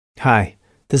Hi,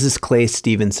 this is Clay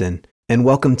Stevenson, and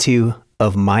welcome to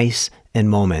Of Mice and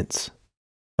Moments,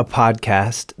 a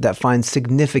podcast that finds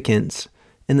significance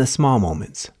in the small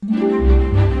moments.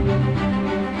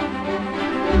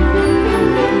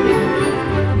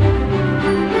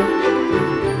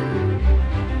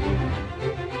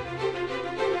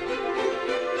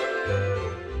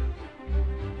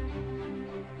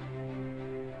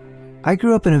 I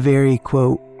grew up in a very,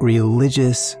 quote,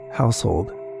 religious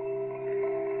household.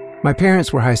 My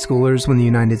parents were high schoolers when the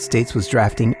United States was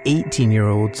drafting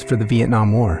 18-year-olds for the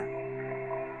Vietnam War.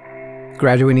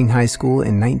 Graduating high school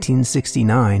in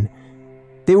 1969,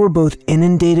 they were both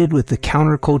inundated with the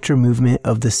counterculture movement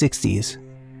of the 60s.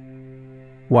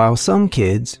 While some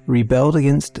kids rebelled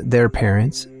against their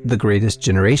parents, the greatest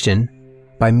generation,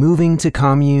 by moving to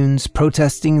communes,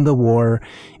 protesting the war,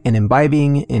 and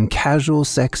imbibing in casual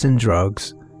sex and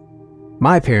drugs,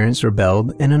 my parents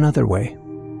rebelled in another way.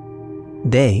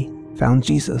 They found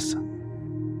Jesus.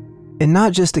 And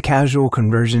not just a casual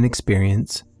conversion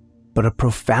experience, but a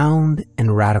profound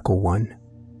and radical one.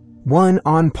 One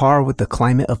on par with the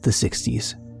climate of the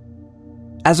 60s.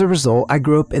 As a result, I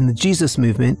grew up in the Jesus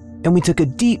movement, and we took a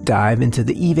deep dive into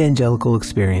the evangelical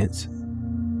experience.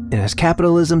 And as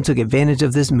capitalism took advantage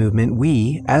of this movement,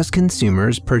 we, as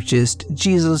consumers, purchased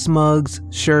Jesus mugs,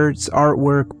 shirts,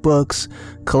 artwork, books,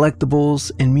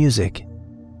 collectibles, and music.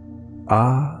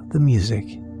 Ah, the music.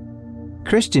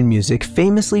 Christian music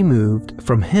famously moved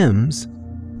from hymns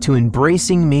to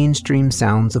embracing mainstream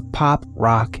sounds of pop,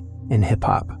 rock, and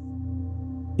hip-hop.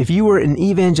 If you were an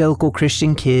evangelical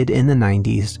Christian kid in the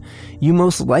 90s, you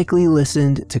most likely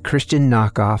listened to Christian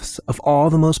knockoffs of all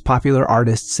the most popular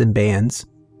artists and bands.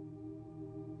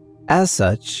 As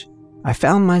such, I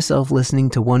found myself listening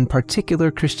to one particular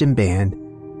Christian band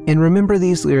and remember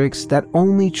these lyrics that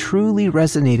only truly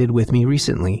resonated with me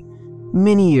recently,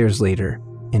 many years later,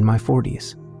 in my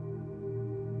 40s.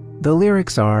 The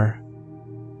lyrics are,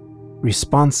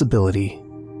 responsibility.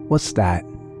 What's that?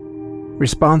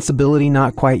 Responsibility,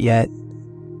 not quite yet.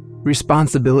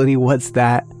 Responsibility, what's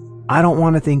that? I don't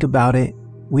want to think about it.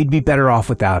 We'd be better off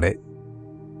without it.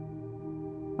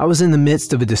 I was in the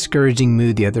midst of a discouraging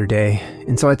mood the other day,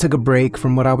 and so I took a break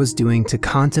from what I was doing to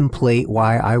contemplate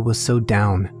why I was so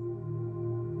down.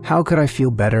 How could I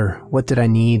feel better? What did I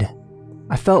need?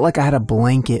 I felt like I had a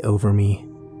blanket over me.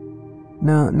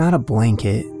 No, not a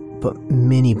blanket, but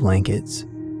many blankets,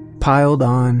 piled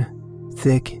on,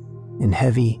 thick and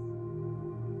heavy.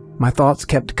 My thoughts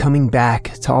kept coming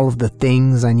back to all of the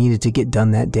things I needed to get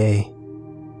done that day.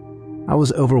 I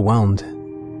was overwhelmed.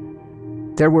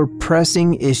 There were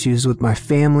pressing issues with my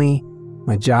family,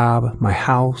 my job, my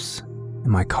house, and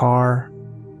my car.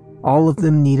 All of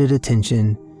them needed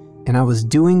attention, and I was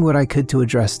doing what I could to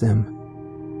address them.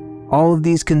 All of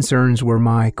these concerns were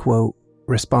my, quote,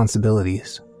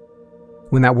 responsibilities.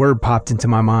 When that word popped into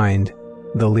my mind,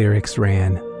 the lyrics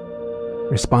ran,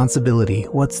 responsibility,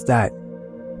 what's that?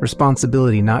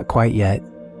 Responsibility, not quite yet.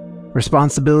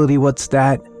 Responsibility, what's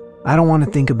that? I don't want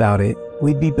to think about it.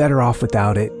 We'd be better off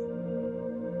without it.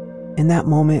 In that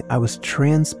moment, I was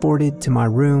transported to my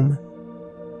room,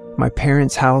 my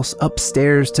parents' house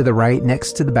upstairs to the right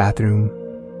next to the bathroom,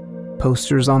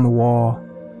 posters on the wall,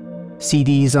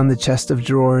 CDs on the chest of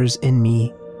drawers, and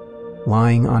me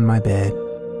lying on my bed,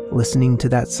 listening to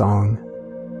that song,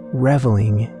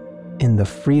 reveling in the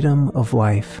freedom of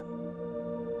life.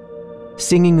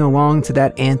 Singing along to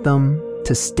that anthem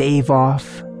to stave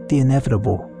off the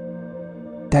inevitable.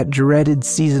 That dreaded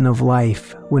season of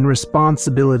life when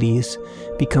responsibilities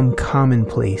become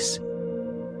commonplace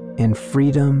and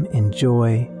freedom and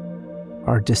joy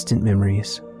are distant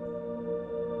memories.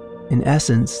 In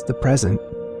essence, the present.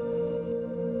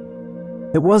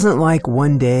 It wasn't like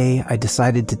one day I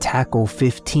decided to tackle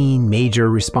 15 major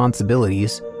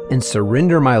responsibilities and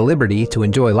surrender my liberty to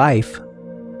enjoy life.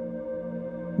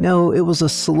 No, it was a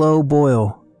slow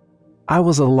boil. I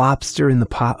was a lobster in the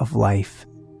pot of life.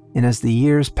 And as the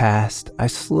years passed, I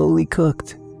slowly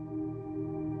cooked.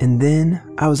 And then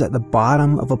I was at the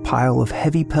bottom of a pile of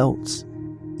heavy pelts,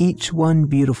 each one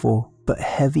beautiful but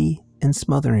heavy and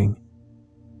smothering.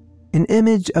 An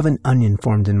image of an onion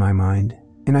formed in my mind,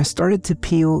 and I started to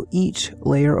peel each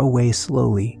layer away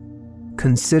slowly,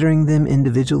 considering them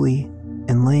individually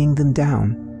and laying them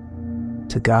down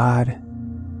to God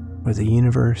or the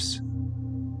universe.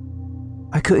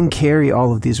 I couldn't carry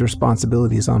all of these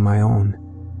responsibilities on my own.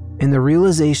 And the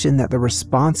realization that the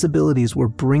responsibilities were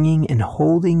bringing and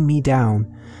holding me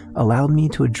down allowed me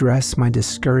to address my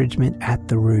discouragement at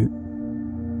the root.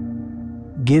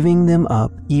 Giving them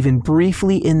up, even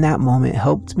briefly in that moment,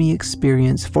 helped me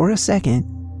experience, for a second,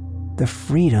 the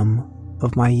freedom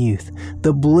of my youth,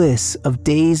 the bliss of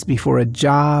days before a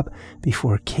job,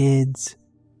 before kids,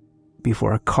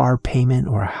 before a car payment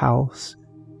or a house,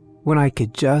 when I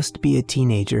could just be a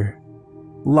teenager,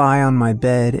 lie on my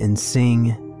bed and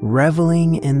sing,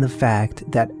 reveling in the fact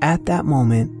that at that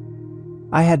moment,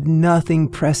 I had nothing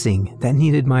pressing that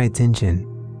needed my attention.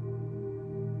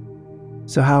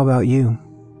 So how about you?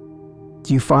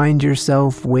 Do you find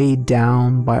yourself weighed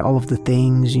down by all of the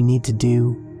things you need to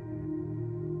do?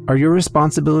 Are your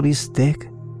responsibilities thick,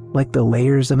 like the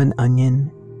layers of an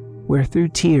onion, where through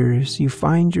tears you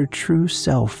find your true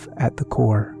self at the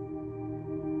core?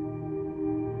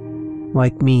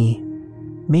 Like me,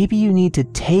 maybe you need to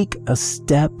take a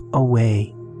step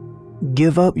away.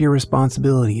 Give up your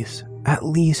responsibilities, at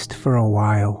least for a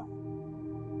while.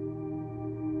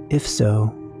 If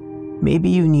so, maybe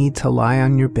you need to lie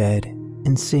on your bed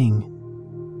and sing,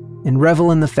 and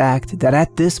revel in the fact that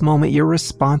at this moment your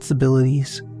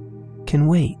responsibilities can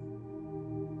wait.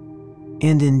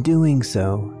 And in doing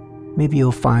so, maybe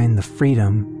you'll find the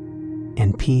freedom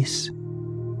and peace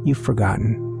you've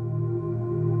forgotten.